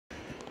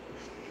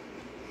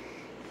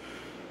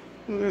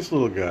Look at this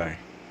little guy.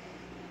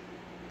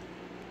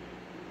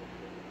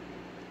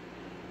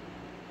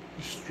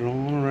 Just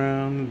strolling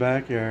around the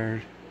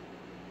backyard.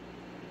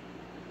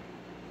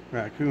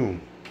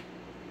 Raccoon.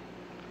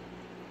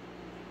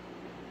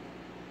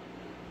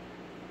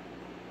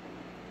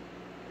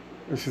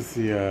 This is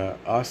the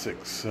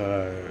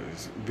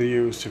OOSSXX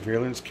video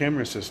surveillance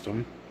camera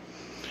system,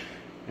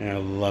 and I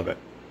love it.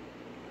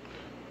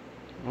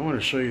 I want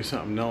to show you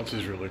something else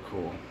that's really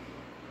cool.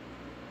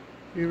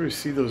 You ever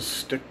see those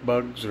stick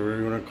bugs, or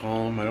whatever you want to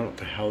call them? I don't know what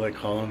the hell they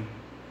call them.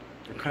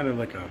 They're kind of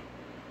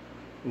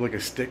like a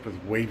stick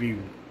with wavy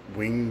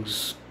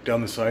wings down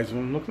the sides of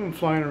them. Look at them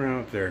flying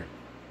around up there.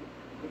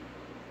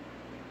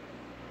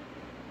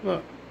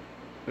 Look,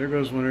 there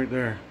goes one right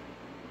there.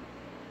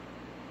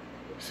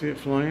 See it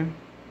flying?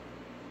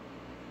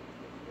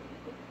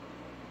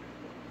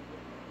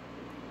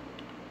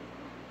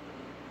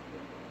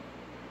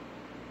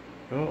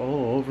 Oh,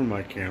 all over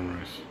my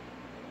cameras.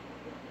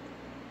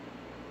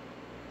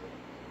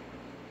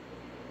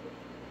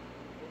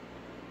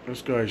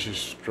 This guy's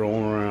just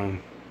strolling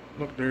around.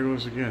 Look, there he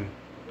goes again.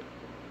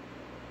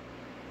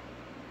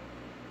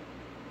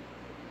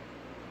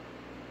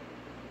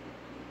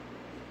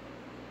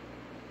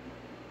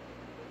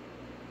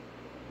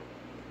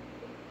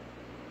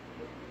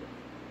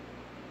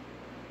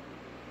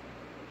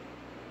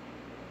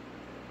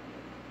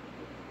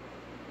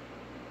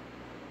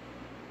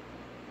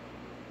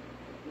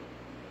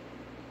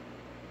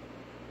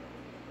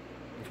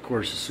 Of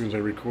course, as soon as I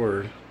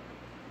record,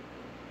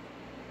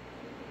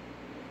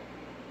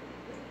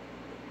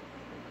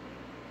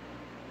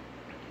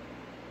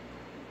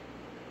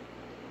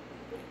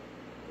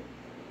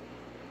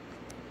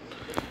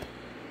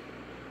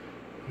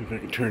 if I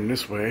can turn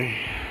this way,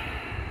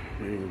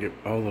 maybe you can get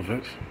all of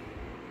it.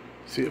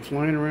 See it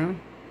flying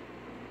around?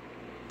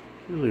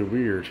 Really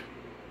weird.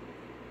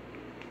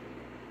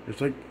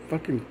 There's like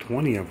fucking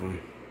 20 of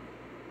them.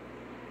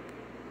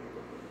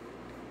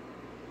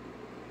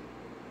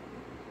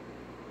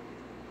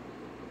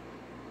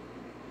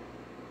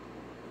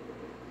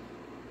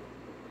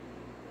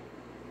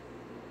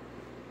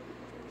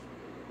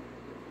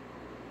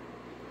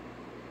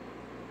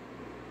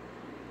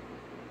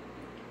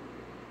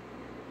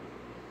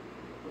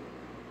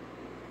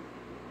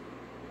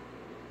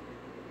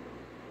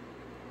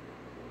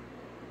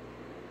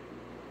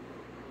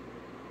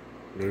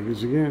 There it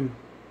is again.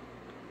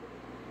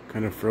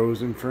 Kind of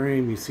frozen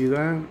frame. You see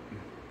that?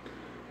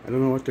 I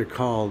don't know what they're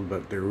called,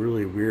 but they're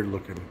really weird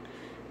looking.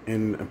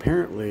 And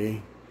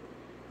apparently,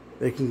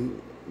 they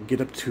can get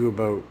up to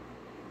about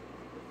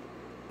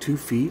 2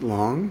 feet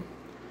long.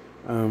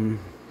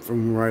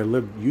 From where I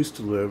used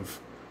to live,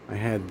 I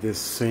had this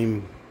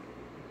same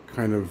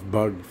kind of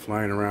bug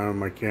flying around in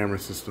my camera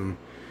system,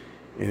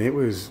 and it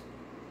was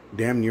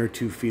damn near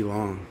 2 feet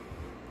long.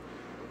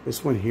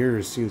 This one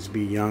here seems to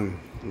be young,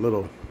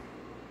 little.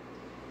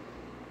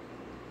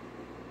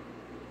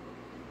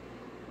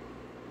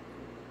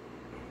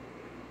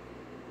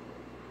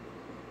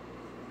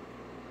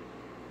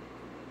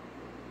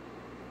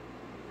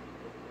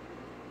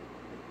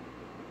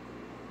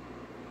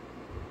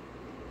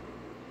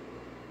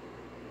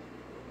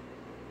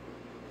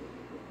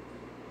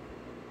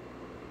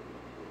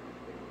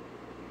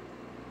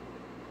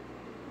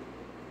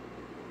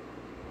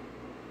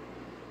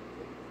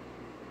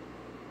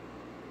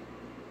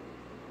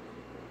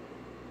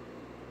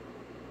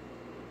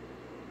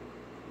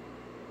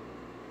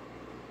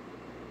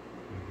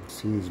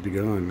 Seems to be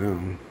gone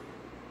now.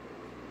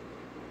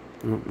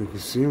 Oh, you can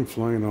see them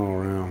flying all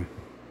around.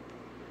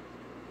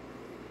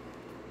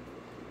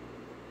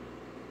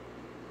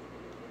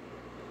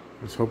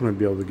 I was hoping I'd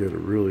be able to get a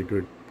really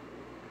good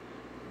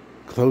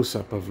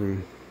close-up of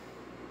them.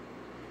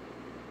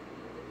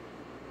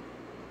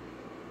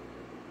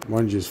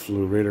 One just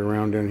flew right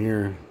around down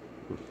here.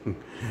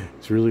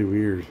 It's really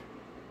weird.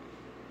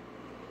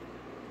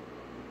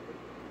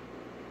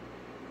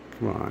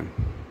 Come on.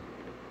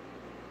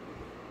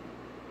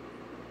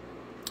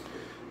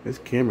 This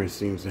camera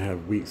seems to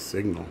have weak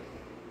signal.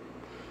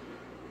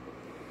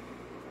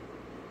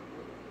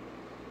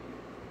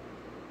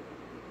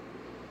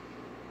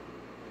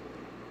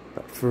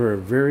 But for a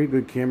very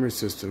good camera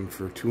system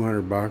for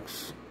 200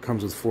 bucks,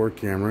 comes with 4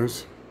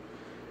 cameras.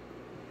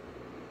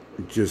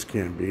 You just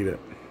can't beat it.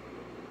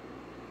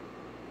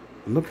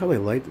 And look how they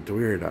light the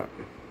weird up.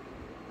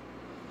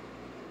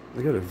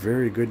 They got a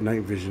very good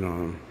night vision on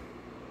them.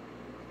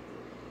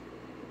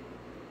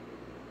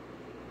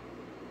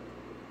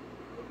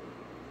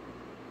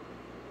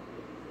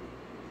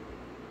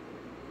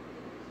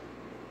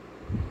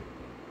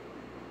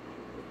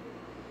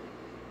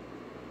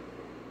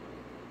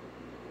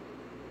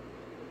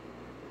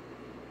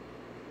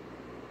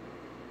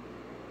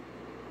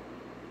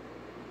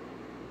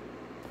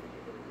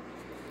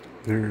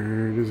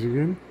 There it is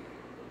again.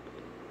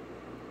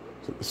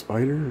 Is it the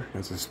spider?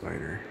 That's a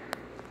spider.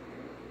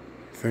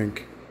 I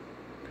think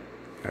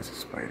that's a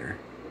spider.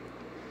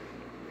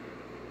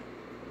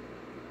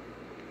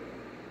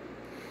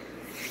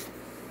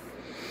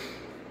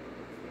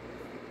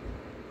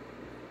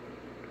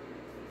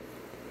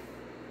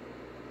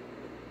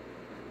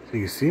 So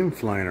you can see them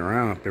flying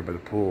around up there by the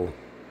pool.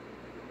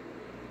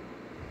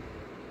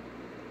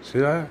 See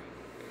that?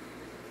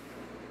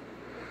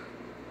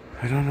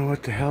 I don't know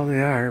what the hell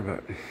they are,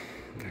 but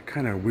they're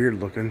kind of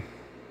weird looking.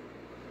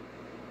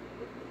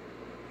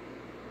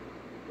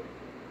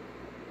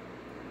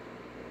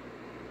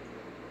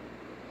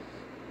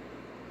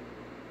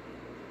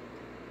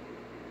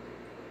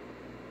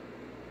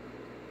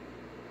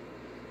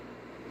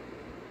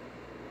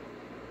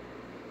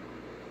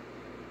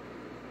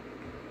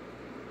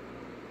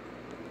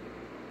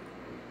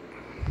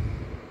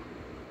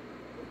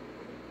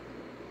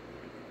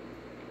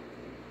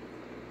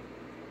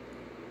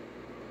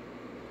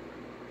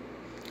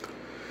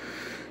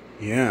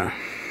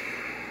 Yeah.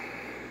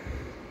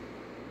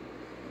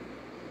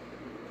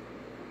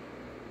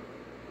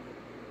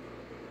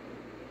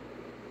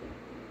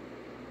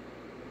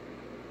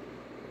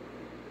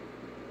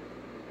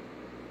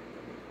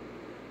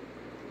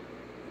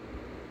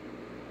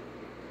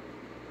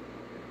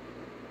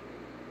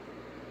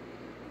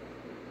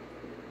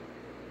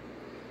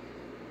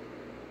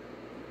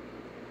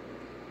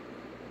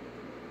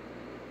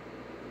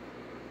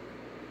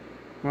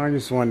 Well, I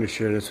just wanted to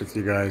share this with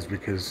you guys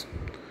because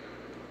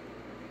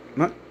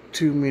not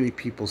too many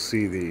people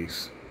see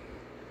these.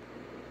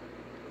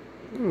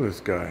 Look at this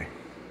guy.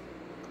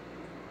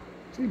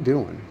 What's he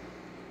doing?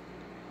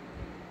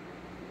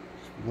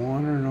 Just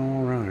wandering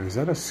all around. Is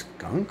that a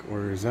skunk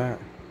or is that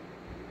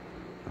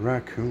a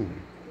raccoon?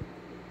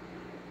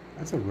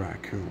 That's a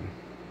raccoon.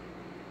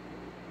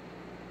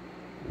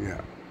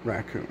 Yeah,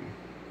 raccoon.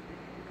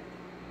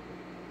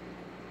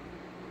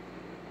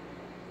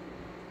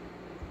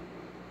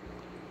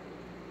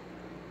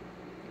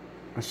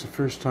 That's the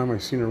first time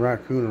I've seen a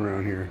raccoon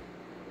around here.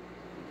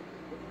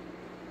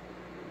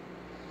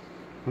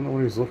 I don't know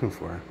what he's looking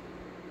for.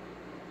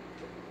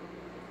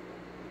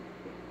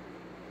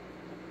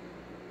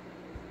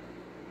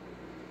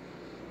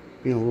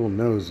 Being a little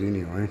nosy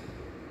anyway.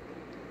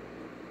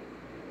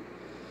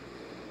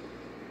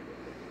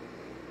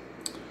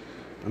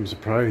 I'm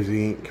surprised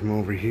he ain't come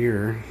over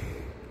here,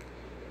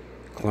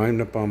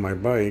 climbed up on my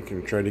bike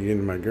and tried to get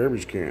into my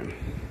garbage can.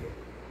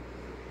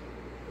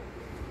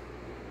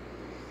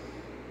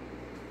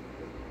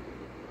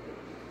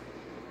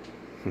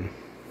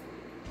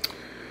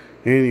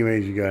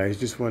 Anyways, you guys,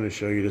 just wanted to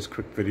show you this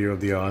quick video of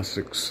the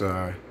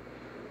OOSSXX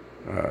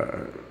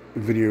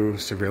video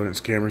surveillance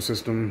camera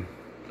system.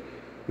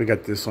 We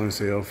got this on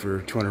sale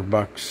for 200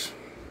 bucks,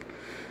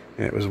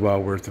 and it was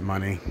well worth the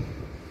money.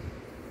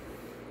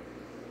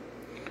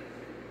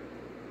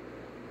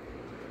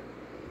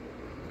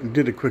 I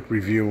did a quick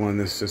review on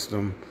this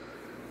system,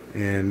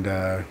 and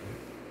I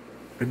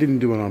didn't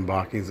do an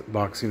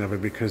unboxing of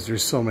it because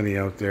there's so many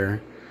out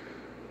there,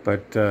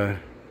 but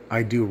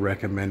I do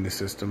recommend the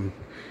system.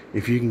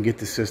 If you can get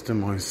the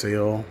system on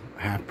sale,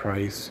 half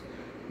price,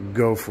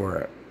 go for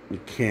it. You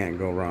can't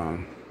go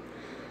wrong.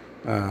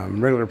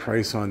 Regular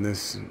price on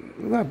this,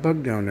 look at that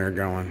bug down there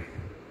going.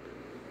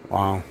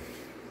 Wow.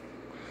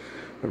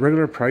 The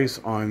regular price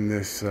on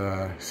this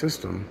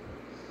system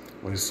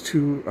was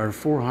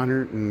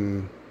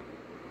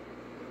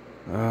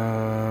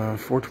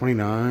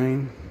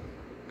 $429,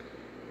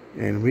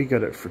 and we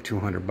got it for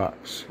 200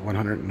 bucks,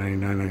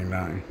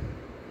 $199.99.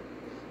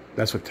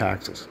 That's with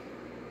taxes.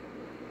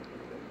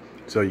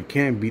 So you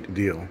can't beat the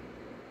deal.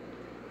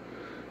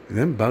 And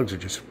then bugs are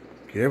just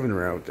giving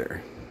her out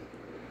there.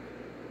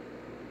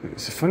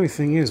 It's the funny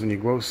thing is, when you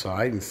go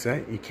outside and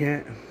set, you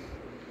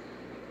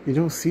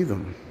don't see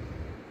them.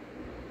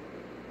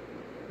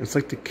 It's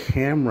like the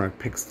camera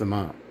picks them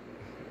up,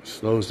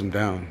 slows them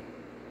down.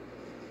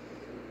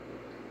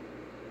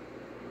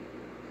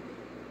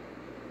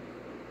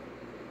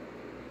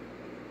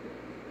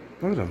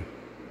 Look at them.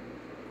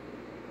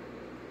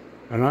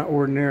 They're not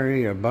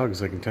ordinary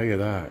bugs, I can tell you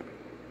that.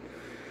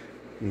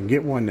 You can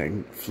get one that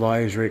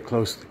flies right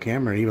close to the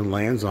camera and even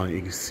lands on it.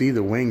 You can see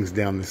the wings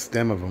down the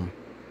stem of them.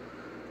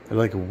 They're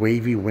like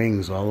wavy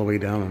wings all the way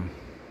down them.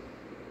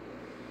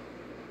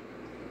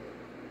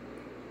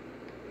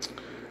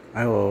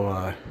 I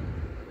will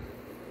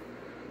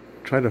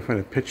try to find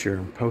a picture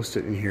and post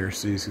it in here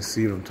so you can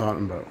see what I'm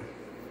talking about.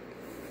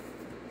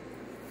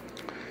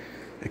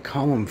 They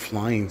call them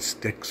flying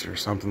sticks or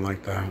something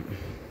like that.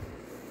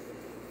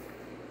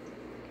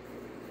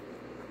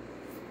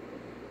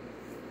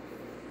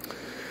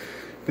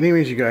 But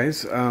anyways, you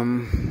guys,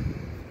 I've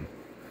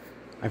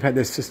had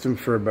this system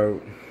for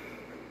about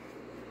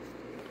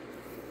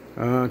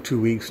 2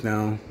 weeks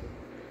now,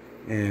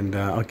 and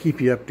I'll keep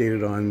you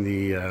updated on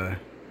the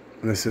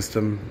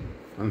system,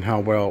 on how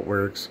well it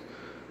works.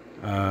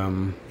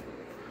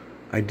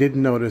 I did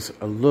notice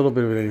a little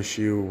bit of an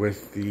issue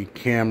with the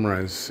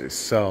cameras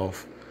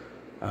itself.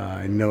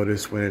 I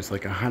noticed when it's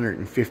like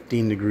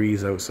 115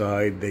 degrees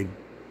outside, they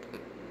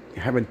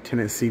have a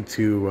tendency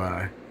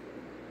to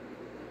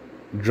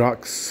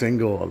drop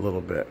single a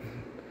little bit.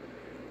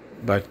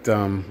 But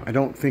I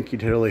don't think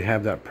you'd really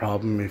have that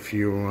problem if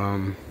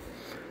you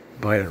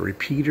buy a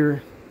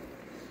repeater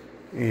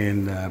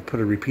and put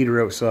a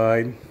repeater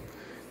outside,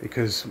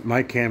 because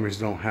my cameras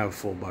don't have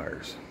full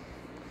bars.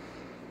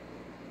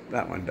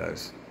 That one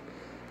does.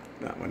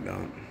 That one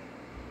don't.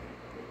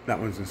 That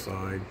one's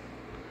inside.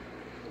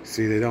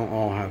 See, they don't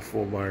all have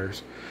full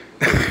bars.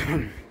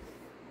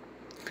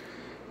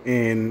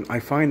 And I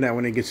find that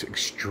when it gets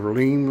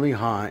extremely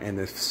hot and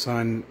the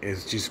sun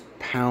is just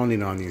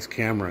pounding on these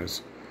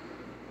cameras,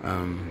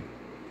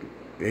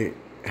 they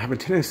have a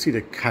tendency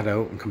to cut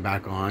out and come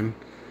back on.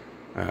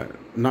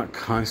 Not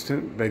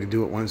constant, but they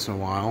do it once in a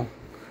while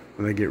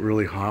when they get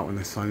really hot, when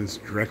the sun's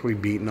directly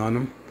beating on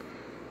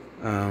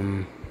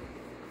them.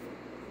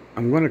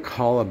 I'm going to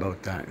call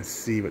about that and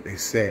see what they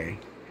say.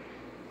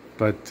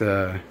 But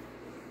I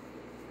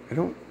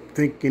don't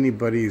think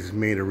anybody's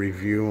made a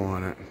review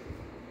on it.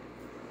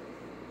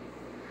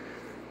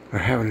 Or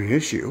having an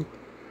issue.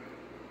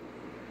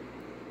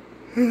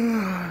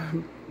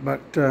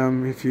 But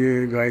if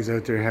you guys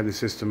out there have the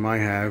system I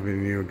have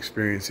and you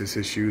experience this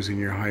issues in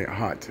your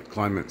hot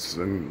climates,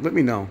 then let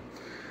me know.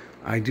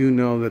 I do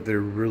know that they're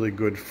really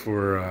good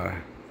for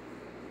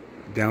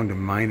down to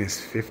minus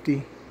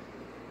 50.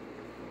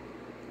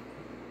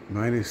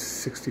 Minus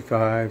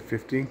 65,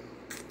 50.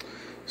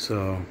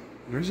 So,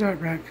 where's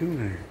that raccoon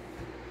there?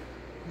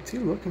 What's he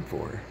looking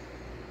for?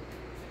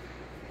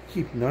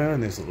 Keep an eye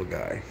on this little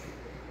guy.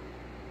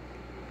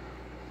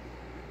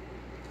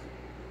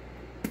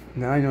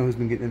 Now I know who's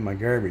been getting in my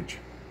garbage.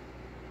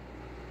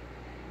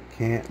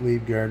 Can't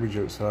leave garbage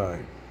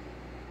outside.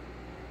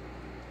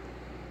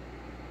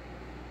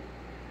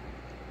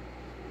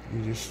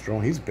 He's just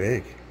strong. He's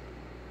big.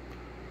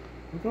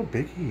 Look how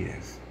big he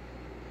is.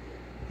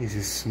 He's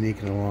just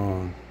sneaking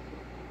along.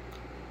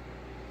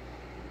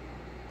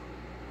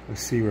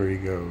 Let's see where he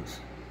goes.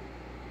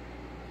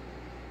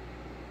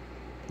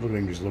 Look at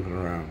him just looking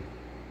around.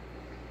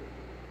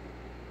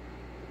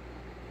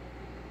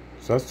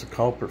 So that's the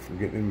culprit for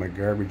getting in my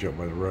garbage up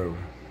by the road.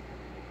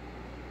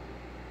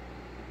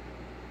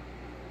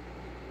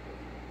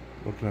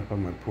 Looking up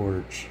on my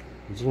porch.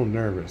 He's a little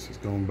nervous. He's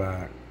going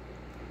back.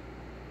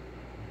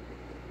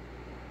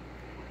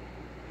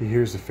 He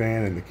hears the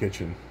fan in the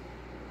kitchen.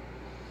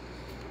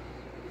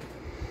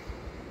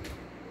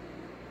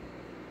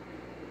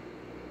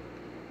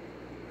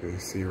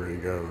 Let's see where he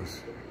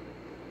goes.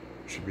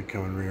 Should be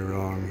coming right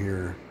along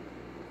here.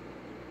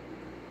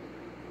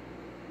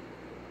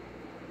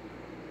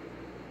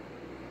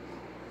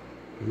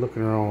 He's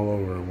looking all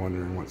over and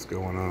wondering what's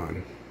going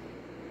on.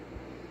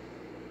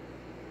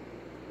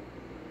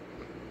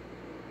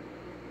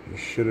 He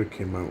should have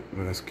came out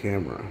with this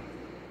camera.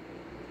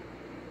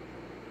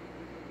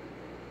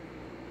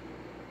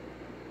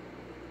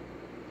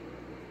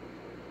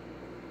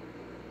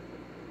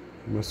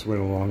 He must have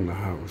went along the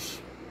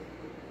house.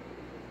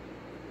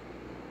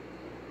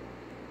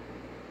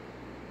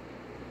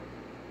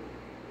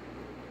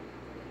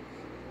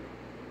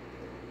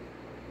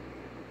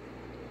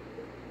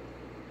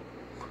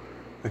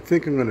 I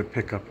think I'm going to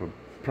pick up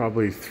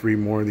probably 3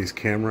 more of these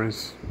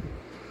cameras.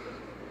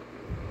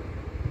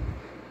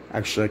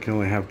 Actually, I can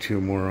only have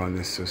 2 more on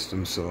this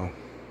system, so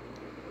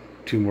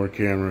 2 more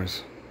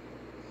cameras.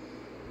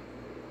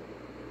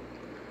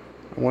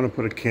 I want to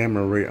put a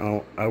camera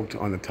right out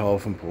on the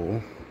telephone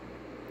pole,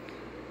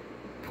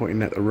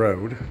 pointing at the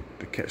road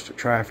to catch the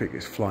traffic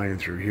is flying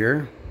through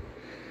here.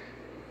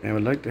 And I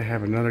would like to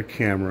have another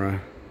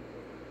camera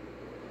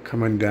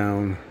coming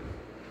down,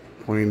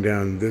 pointing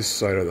down this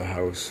side of the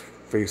house,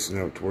 facing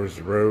out towards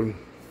the road.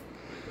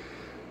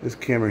 This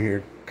camera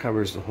here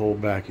covers the whole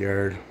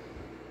backyard,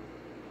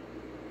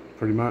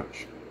 pretty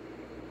much.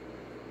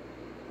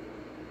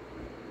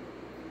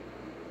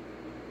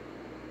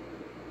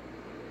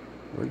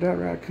 Where'd that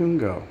raccoon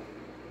go?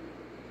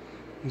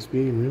 He's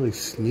being really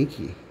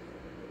sneaky.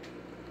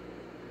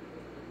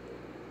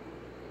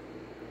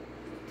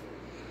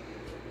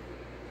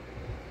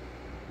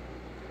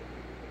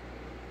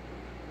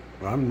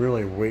 I'm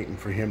really waiting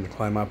for him to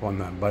climb up on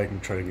that bike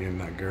and try to get in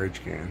that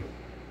garbage can.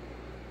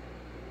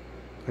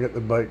 I got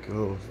the bike.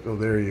 Oh,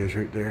 there he is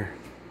right there.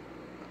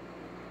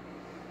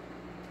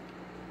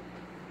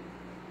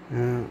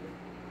 Yeah,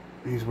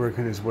 he's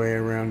working his way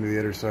around to the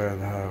other side of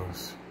the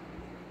house.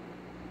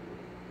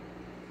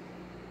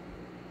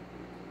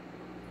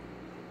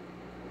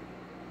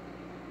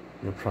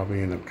 He'll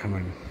probably end up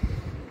coming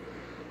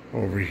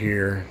over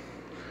here.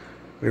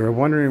 We were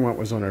wondering what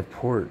was on our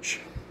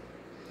porch.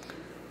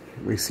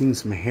 We seen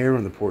some hair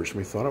on the porch and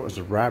we thought it was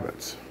the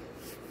rabbits.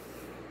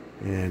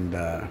 And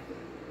yeah,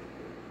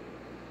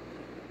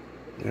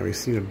 we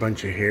seen a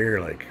bunch of hair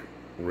like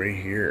right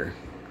here.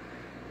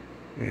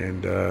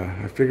 And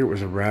I figured it was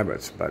the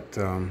rabbits, but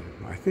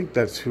I think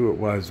that's who it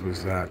was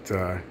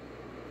that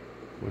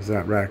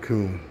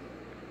raccoon.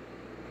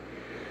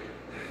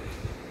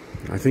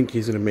 I think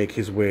he's gonna make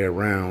his way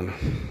around.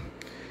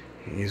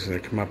 He's gonna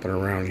come up and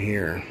around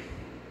here.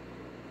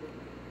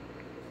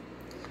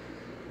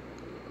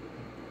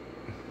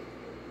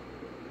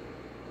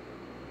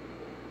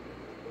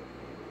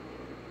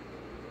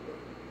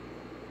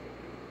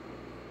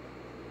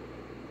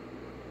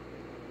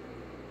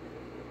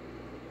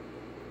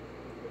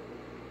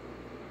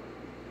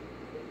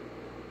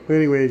 But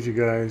anyways, you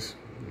guys,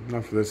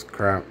 enough of this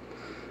crap.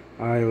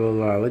 I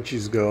will let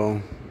you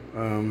go. If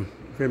you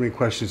have any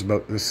questions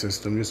about this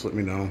system, just let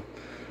me know.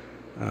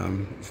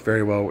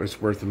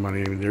 It's worth the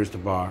money. I mean, there's the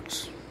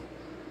box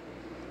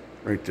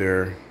right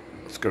there.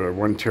 It's got a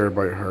 1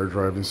 terabyte hard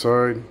drive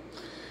inside.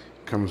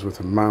 Comes with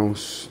a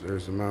mouse.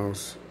 There's a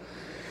mouse.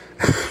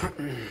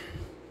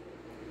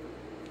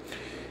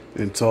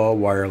 It's all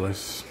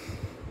wireless,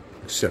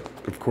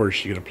 except of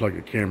course you gotta plug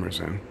your cameras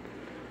in.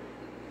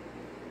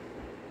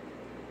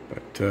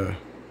 But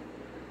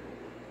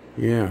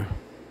yeah.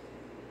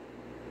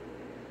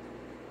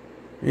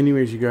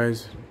 Anyways, you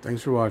guys,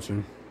 thanks for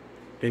watching.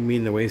 Didn't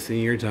mean to waste any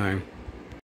of your time.